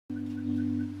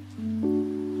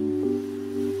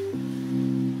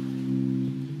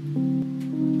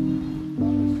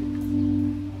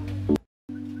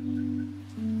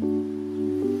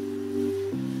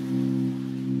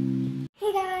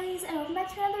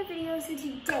another video. So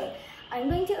today I'm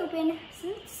going to open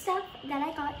some stuff that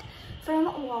I got from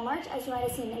Walmart. As you might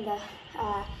have seen in the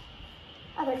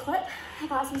other clip, I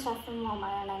got some stuff from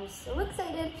Walmart and I'm so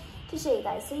excited to show you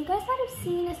guys. So you guys might have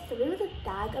seen through the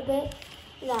bag a bit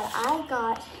that I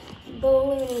got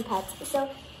balloon pets. So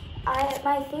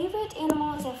my favorite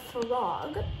animal is a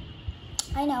frog.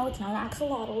 I know it's not an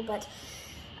axolotl, but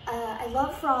I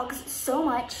love frogs so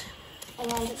much.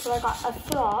 And so I got a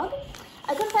frog.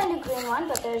 I couldn't find a green one,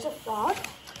 but there's a frog.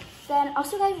 Then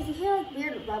also guys, if you hear like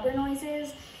weird rubber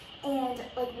noises and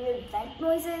like weird vent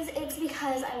noises, it's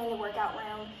because I'm in the workout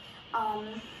room.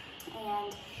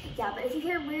 And yeah, but if you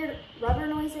hear weird rubber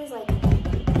noises like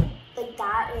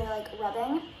that or like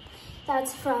rubbing,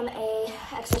 that's from a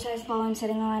exercise ball I'm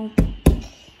sitting on.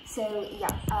 So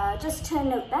yeah, just to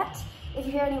note that if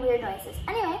you hear any weird noises.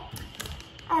 Anyway,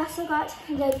 I also got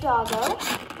the doggo.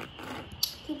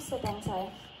 Keep slipping, sorry.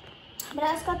 But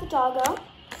I also got the doggo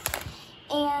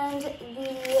and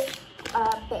the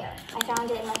bear. I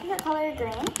found it in my favorite color,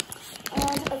 green.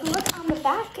 And if we look on the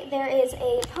back, there is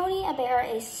a pony, a bear,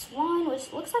 a swan,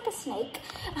 which looks like a snake,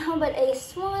 but a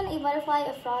swan, a butterfly,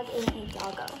 a frog, and a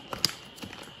doggo.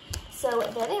 So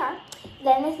there they are.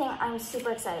 Then the thing I'm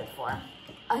super excited for,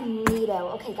 a Nido.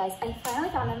 Okay guys, I finally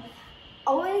found them.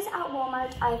 Always at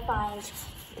Walmart, I find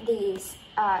these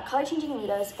color changing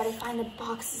Nidos, but I find the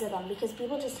boxes of them because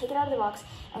people just take it out of the box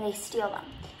and they steal them.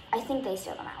 I think they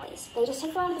steal them at least. They just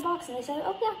take it out of the box and they say,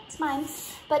 oh yeah, it's mine.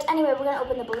 But anyway, we're gonna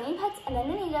open the balloon pets and then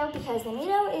the Nido because the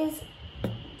Nido is,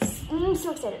 I'm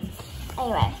so excited.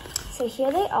 Anyway, so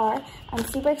here they are. I'm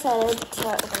super excited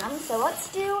to open them. So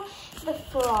let's do the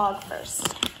frog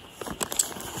first.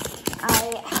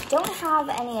 I don't have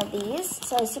any of these,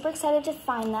 so I was super excited to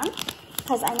find them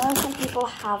because I know some people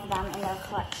have them in their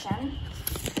collection.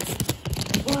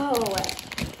 Whoa,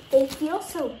 they feel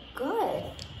so good.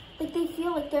 Like they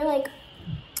feel like they're like,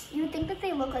 you would think that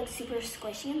they look like super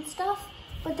squishy and stuff,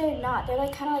 but they're not. They're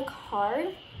like kind of like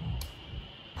hard,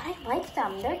 but I like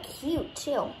them. They're cute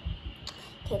too.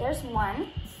 Okay, there's one.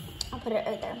 I'll put it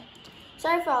right there.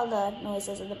 Sorry for all the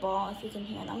noises of the ball if you can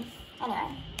hear them.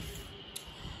 Anyway,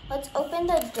 let's open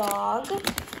the dog.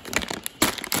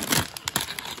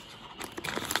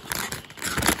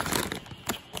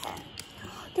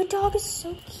 The dog is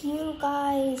so cute,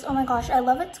 guys. Oh my gosh, I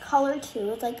love its color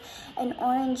too. It's like an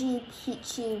orangey,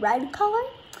 peachy red color.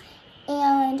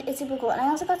 And it's super cool. And I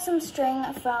also got some string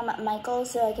from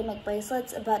Michael's so I can make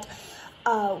bracelets. But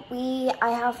I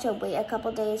have to wait a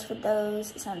couple days for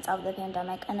those since of the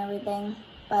pandemic and everything.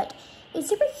 But it's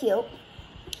super cute.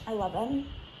 I love it.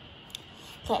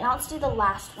 Okay, now let's do the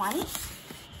last one.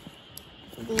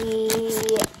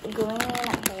 The green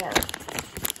bear.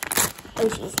 Oh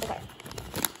geez, okay.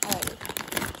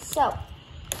 So,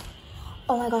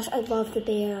 oh my gosh, I love the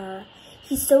bear.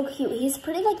 He's so cute. He's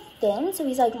pretty like thin, so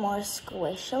he's like more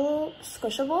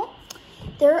squishable.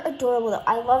 They're adorable though.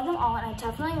 I love them all and I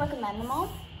definitely recommend them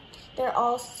all. They're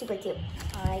all super cute.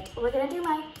 All right, we're gonna do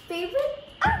my favorite.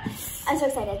 I'm so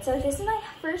excited. So this is my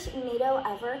first Nido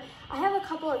ever. I have a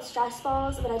couple of stress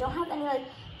balls, but I don't have any like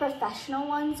professional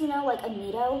ones, you know, like a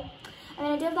Nido. I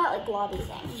mean, I do have that like blobby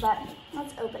thing, but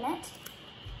let's open it.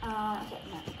 Okay, I'm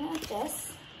gonna open it like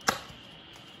this.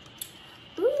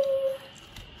 Ooh.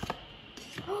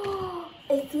 Oh,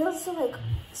 it feels so like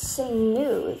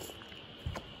smooth.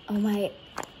 Oh my.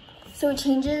 So it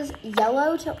changes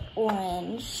yellow to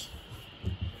orange.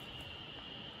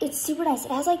 It's super nice.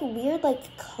 It has like weird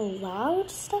like cloud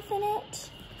stuff in it.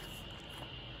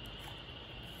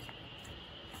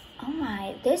 Oh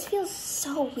my, this feels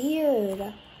so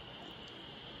weird.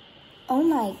 Oh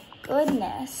my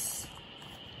goodness.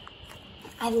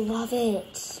 I love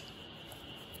it.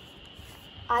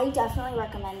 I definitely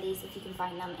recommend these if you can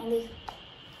find them. And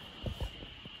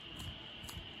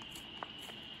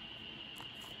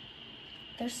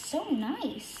they're so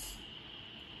nice.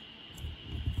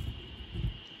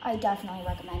 I definitely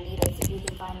recommend these if you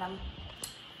can find them.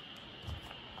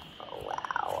 Oh,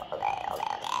 wow. Okay.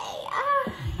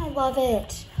 I love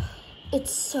it.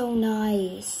 It's so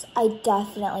nice. I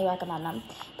definitely recommend them.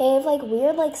 They have like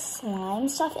weird like slime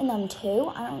stuff in them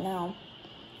too. I don't know.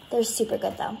 They're super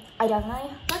good though. I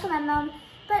definitely recommend them.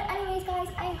 But anyways guys,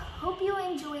 I hope you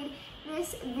enjoyed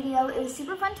this video. It was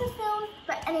super fun to film.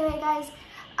 But anyway guys,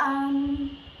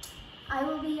 I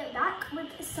will be back with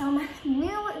some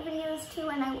new videos too,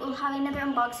 and I will have another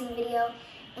unboxing video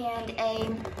and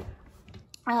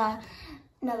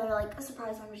another like a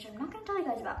surprise one, which I'm not gonna tell you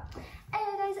guys about.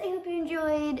 Anyway guys, I hope you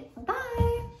enjoyed